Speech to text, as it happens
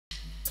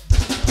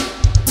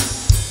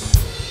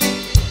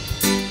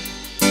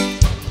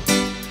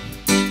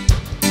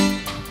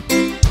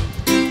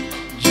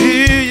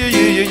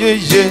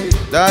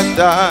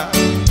da.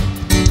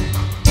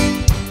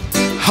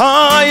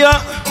 Higher,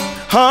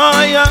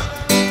 higher,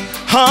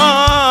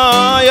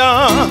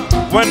 higher.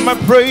 When my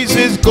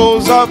praises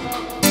goes up,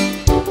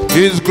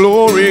 His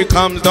glory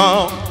comes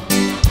down.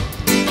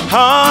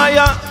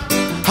 Higher,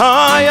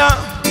 higher,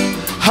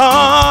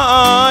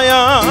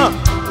 higher.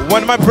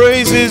 When my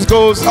praises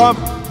goes up,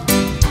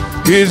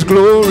 His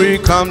glory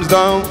comes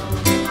down.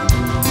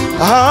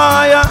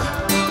 Higher,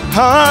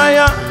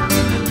 higher,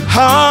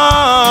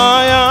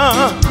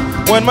 higher.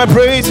 When my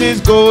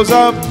praises goes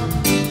up,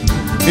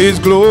 His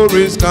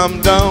glories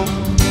come down.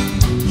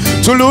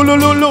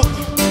 Tulululu,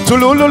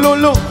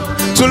 tulululu,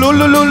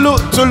 tulululu,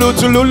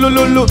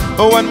 tulululu.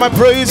 When my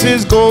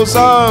praises goes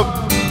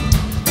up,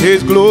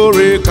 His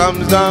glory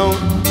comes down.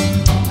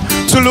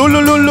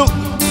 Tulululu,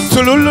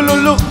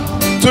 tulululu,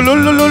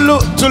 tulululu,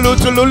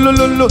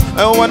 tulululu.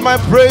 And when my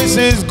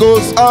praises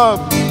goes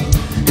up,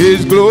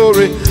 His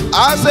glory.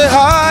 I say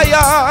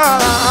higher,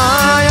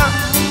 higher,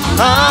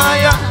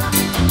 higher,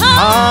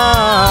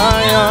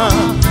 higher.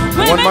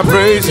 When my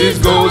praises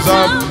goes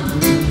up,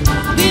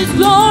 His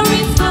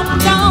glory come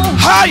down.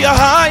 Higher,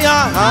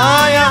 higher,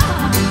 higher,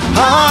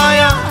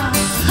 higher,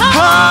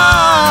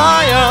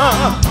 higher.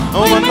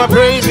 When my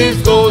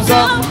praises goes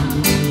up,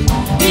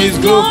 His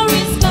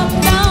glory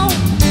come down.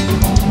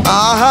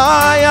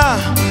 Higher,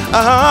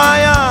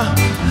 higher,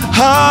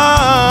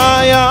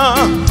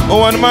 higher.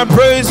 When my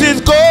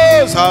praises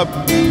goes up,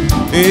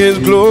 His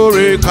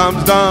glory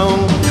comes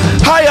down.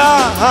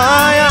 Higher,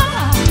 higher,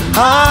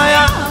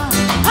 higher,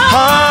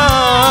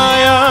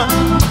 higher.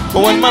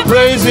 When my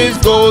praises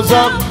goes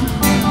up,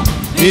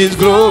 His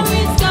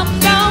glory come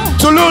down.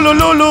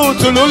 Tulululu,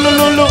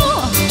 tulululu,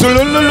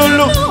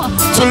 tulululu,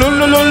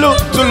 tulululu,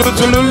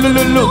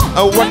 tulululu.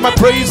 When my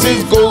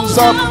praises goes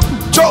up,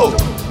 Joe.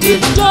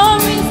 His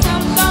glory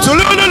come down.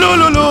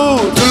 Tulululu,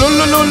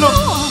 tulululu,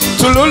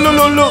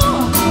 tulululu,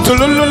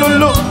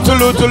 tulululu,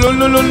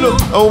 tulululu.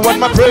 When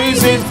my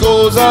praises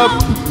goes up,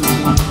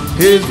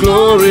 His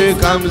glory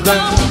comes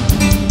down.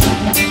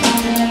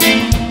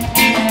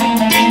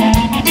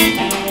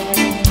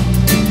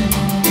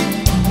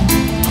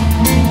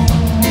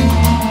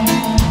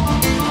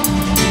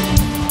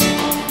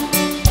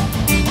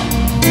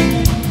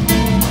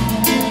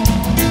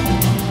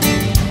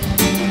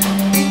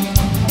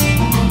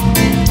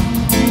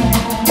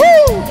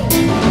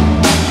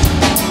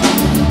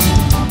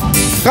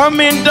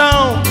 Coming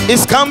down,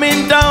 it's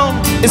coming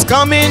down, it's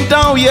coming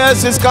down,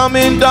 yes, it's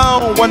coming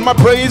down. When my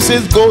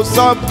praises goes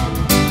up,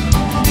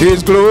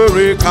 His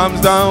glory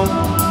comes down.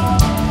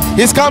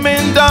 It's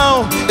coming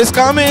down, it's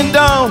coming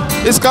down,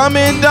 it's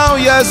coming down,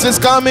 yes, it's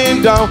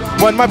coming down.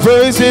 When my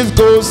praises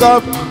goes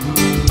up,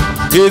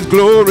 His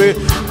glory.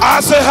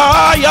 I say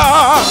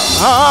higher,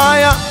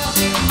 higher,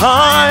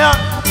 higher,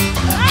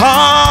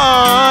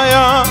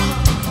 higher.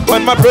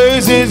 When my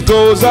praises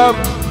goes up,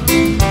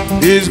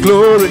 His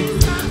glory.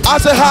 I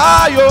say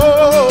higher,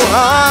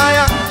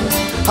 higher,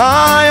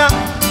 higher,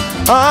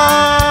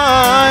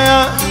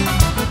 higher.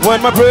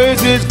 When my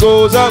praises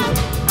goes up,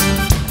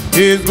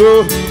 His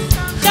glory.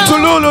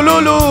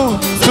 Tulululu,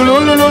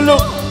 tulululu,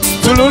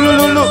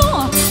 tulululu,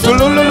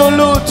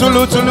 tulululu,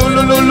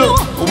 tulululu.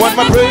 When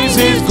my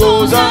praises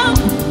goes up,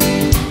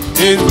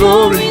 His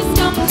glory.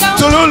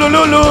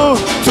 Tulululu,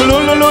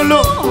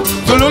 tulululu,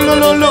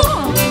 tulululu,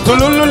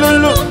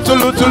 tulululu,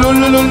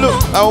 tulululu.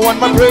 And when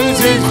my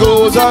praises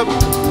goes up,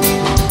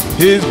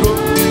 His glory.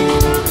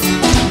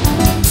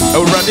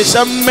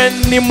 Radisha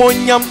many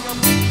monyam,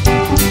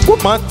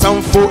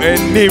 woman for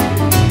any.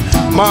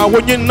 Ma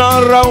when you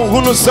nara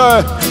who say,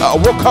 I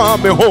walk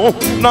on me home.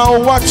 Now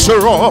watch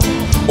her up.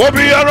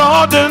 Obi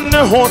around in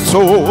the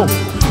hoto.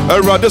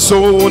 Radisha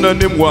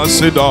and him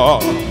was it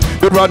all.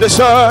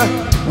 Radisha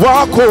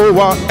walk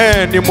over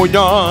any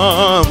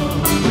monyam.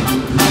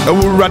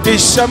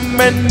 Radisha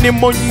many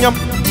monyam,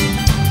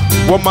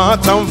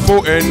 woman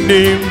for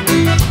any.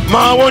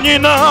 Ma when you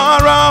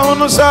around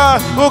who say,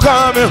 who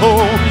come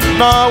home.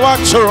 Now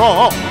watch her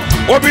up.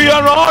 Obi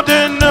around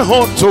in the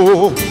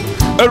hoto.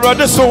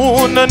 Radisha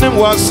and him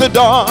was it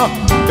all.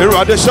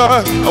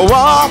 Radisha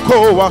walk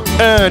over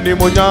any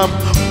monyam.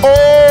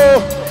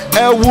 Oh,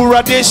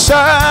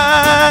 Radisha,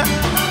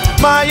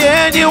 my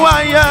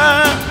anyway.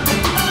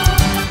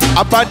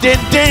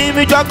 Abadente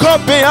mi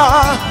Jacobia,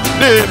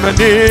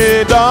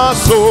 Lemonade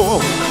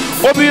so.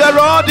 Obi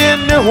around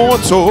in the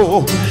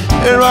hoto.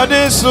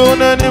 Radisha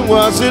and him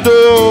was it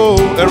all.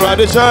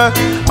 Radisha,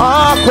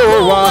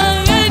 Akoa.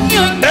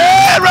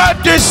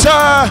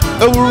 Radisha,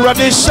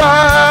 Radisha,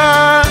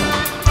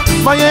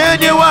 my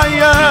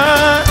anyway.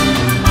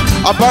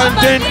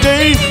 Abandoned,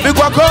 we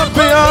go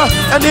compare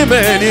and the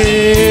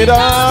many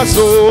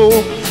so.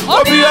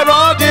 Obi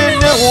around in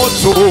the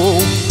hoto.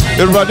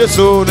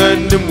 Radisha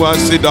and him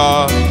was it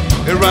all.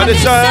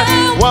 Radisha,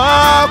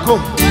 Wako,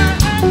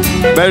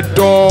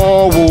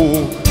 Bedo,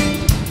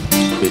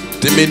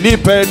 Timini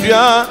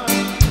Pedia.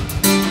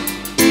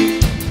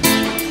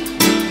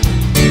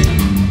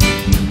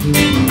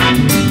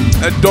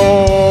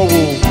 Adore,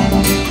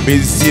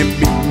 Missy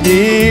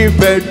Mini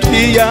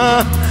Pedia.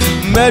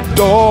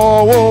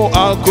 Medo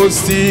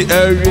akosi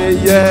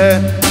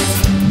eriye.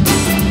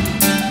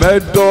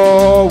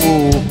 Medo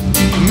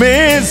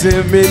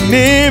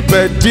mezimini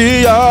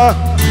pedia.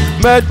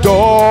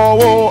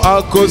 Medo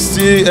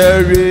akosi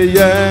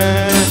eriye.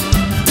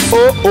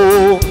 Oh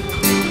oh,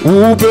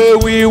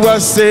 ube we were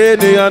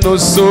saying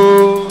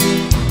anoso.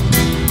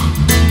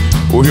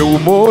 Uye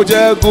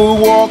umoja gu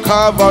walk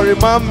Calvary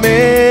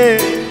mame.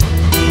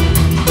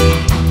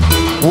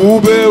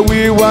 Ube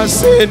we were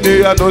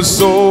saying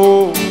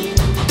anoso.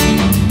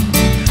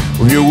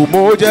 Uye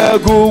umoja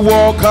gu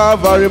walk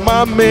Calvary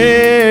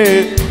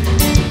mame.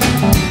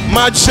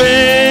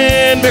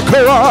 Machin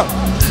mikora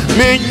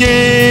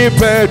minyi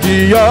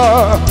pedia.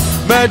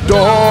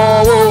 Medo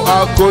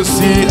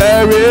akosi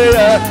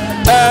area.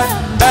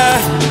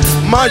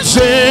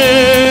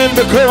 Machin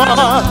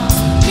mikora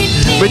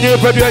minyi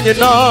pedia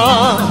nyina.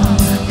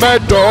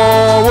 Medo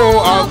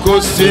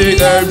akosi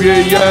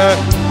area.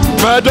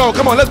 Medo,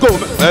 come on, let's go.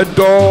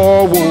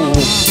 Medo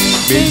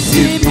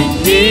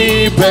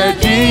minyi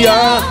pedia.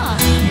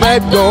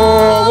 Medo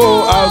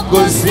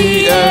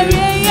akosi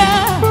area.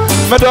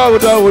 Medo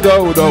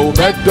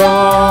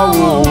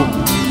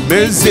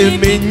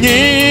mezimini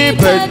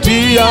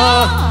pedia.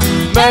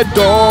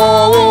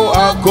 Medo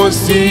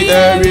akosi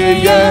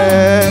area.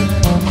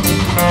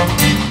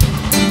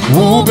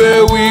 Ube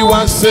we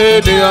want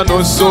say they are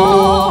no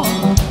so.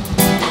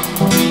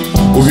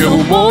 Uye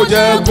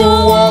umoja gu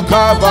walk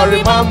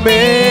Calvary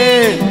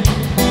mame.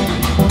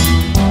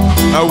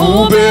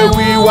 Ube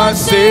we want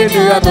say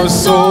they are no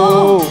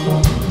so.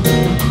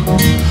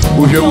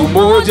 Uye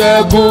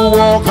umoja gu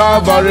walk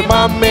Calvary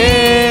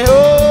mame.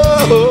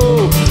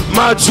 Oh,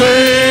 my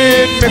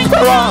chain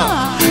mikora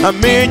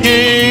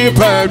aminyi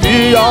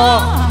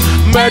pedia.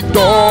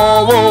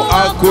 Medo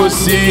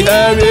akosi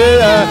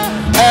area.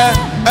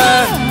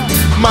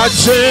 My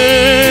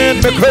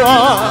chain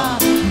mikora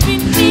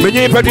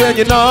minyi pedia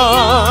nyina.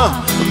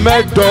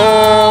 Medo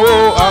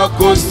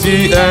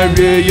akosi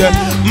area.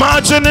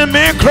 My chain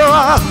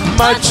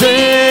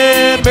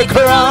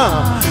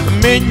mikora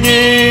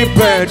minyi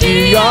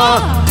pedia.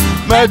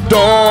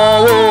 Medo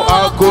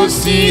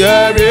akosi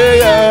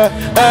area.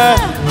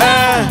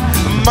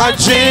 My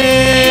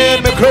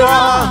chain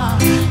mikora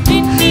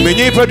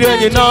minyi pedia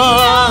nyina.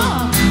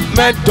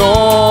 Medo.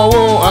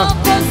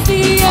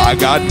 I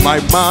got my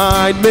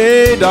mind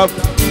made up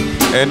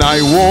and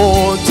I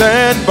won't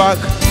turn back,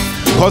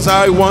 'cause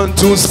I want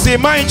to see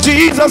my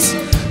Jesus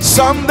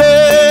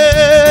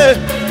someday.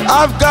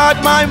 I've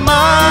got my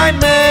mind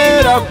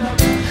made up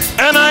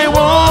and I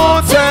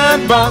won't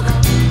turn back,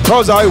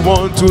 'cause I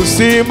want to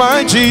see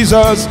my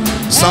Jesus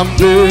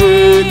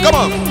someday. Come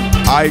on.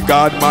 I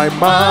got my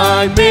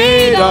mind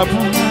made up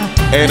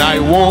and I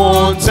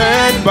won't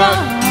turn back,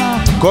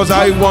 'cause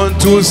I want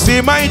to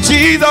see my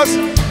Jesus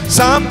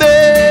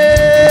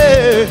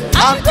someday.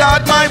 I've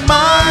got my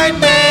mind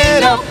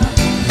made up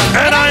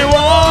and I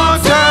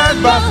won't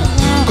turn back,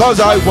 'cause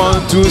I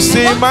want to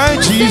see my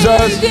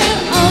Jesus.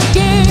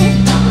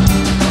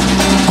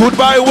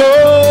 Goodbye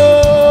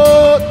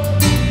world,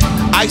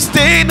 I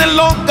stay no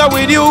longer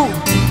with you.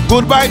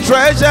 Goodbye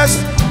treasures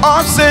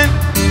of sin,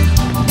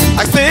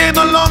 I stay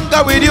no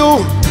longer with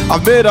you.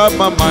 I've made up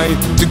my mind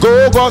to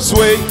go God's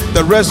way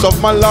the rest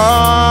of my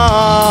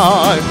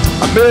life.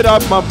 I made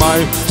up my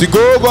mind to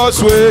go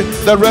God's way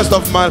the rest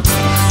of my life.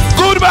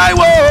 Goodbye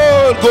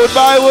world,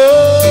 goodbye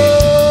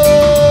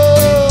world,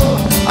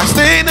 I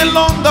stay no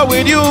longer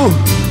with you.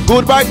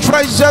 Goodbye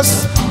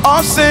treasures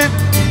of sin,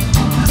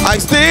 I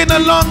stay no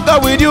longer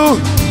with you.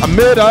 I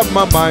made up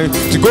my mind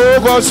to go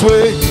God's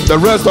way the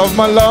rest of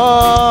my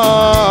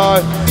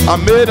life. I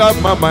made up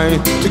my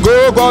mind to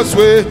go God's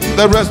way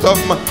the rest of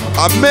my.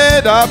 I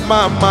made up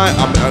my mind.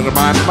 I made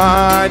my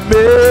mind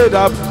made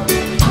up,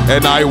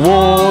 and I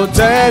won't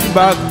turn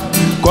back,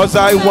 'cause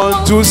I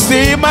want to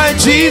see my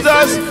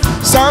Jesus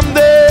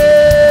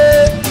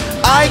someday.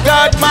 I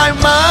got my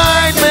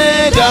mind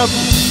made up,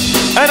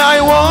 and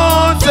I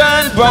won't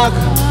turn back,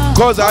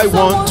 'cause I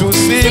want to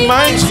see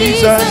my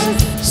Jesus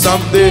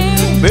someday.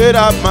 Made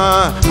up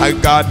I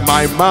got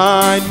my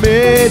mind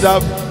made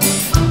up,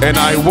 and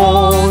I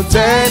won't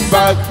turn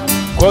back,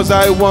 'cause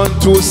I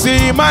want to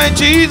see my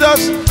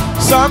Jesus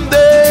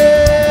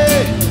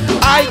someday.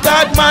 I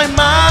got my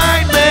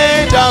mind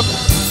made up,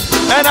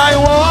 and I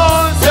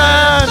won't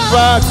turn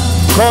back,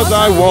 'cause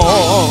I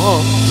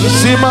want to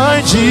see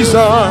my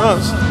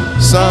Jesus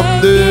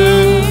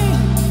someday.